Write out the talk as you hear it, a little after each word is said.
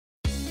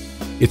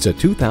It's a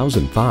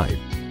 2005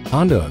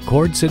 Honda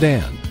Accord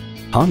sedan.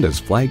 Honda's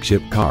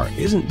flagship car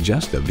isn't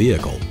just a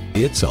vehicle,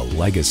 it's a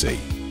legacy.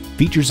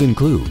 Features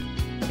include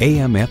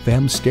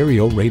AM/FM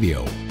stereo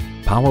radio,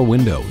 power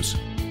windows,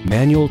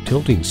 manual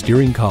tilting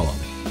steering column,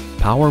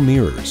 power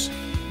mirrors,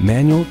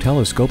 manual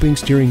telescoping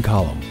steering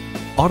column,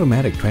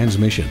 automatic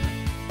transmission,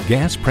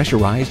 gas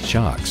pressurized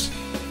shocks,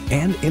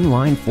 and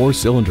inline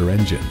 4-cylinder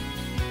engine.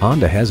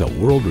 Honda has a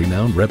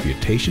world-renowned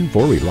reputation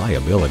for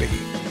reliability.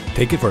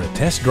 Take it for a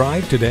test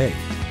drive today.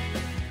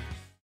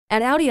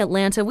 At Audi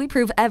Atlanta, we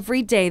prove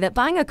every day that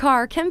buying a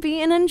car can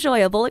be an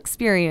enjoyable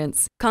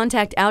experience.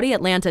 Contact Audi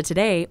Atlanta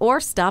today or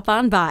stop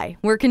on by.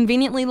 We're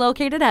conveniently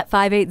located at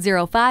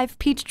 5805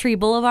 Peachtree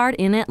Boulevard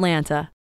in Atlanta.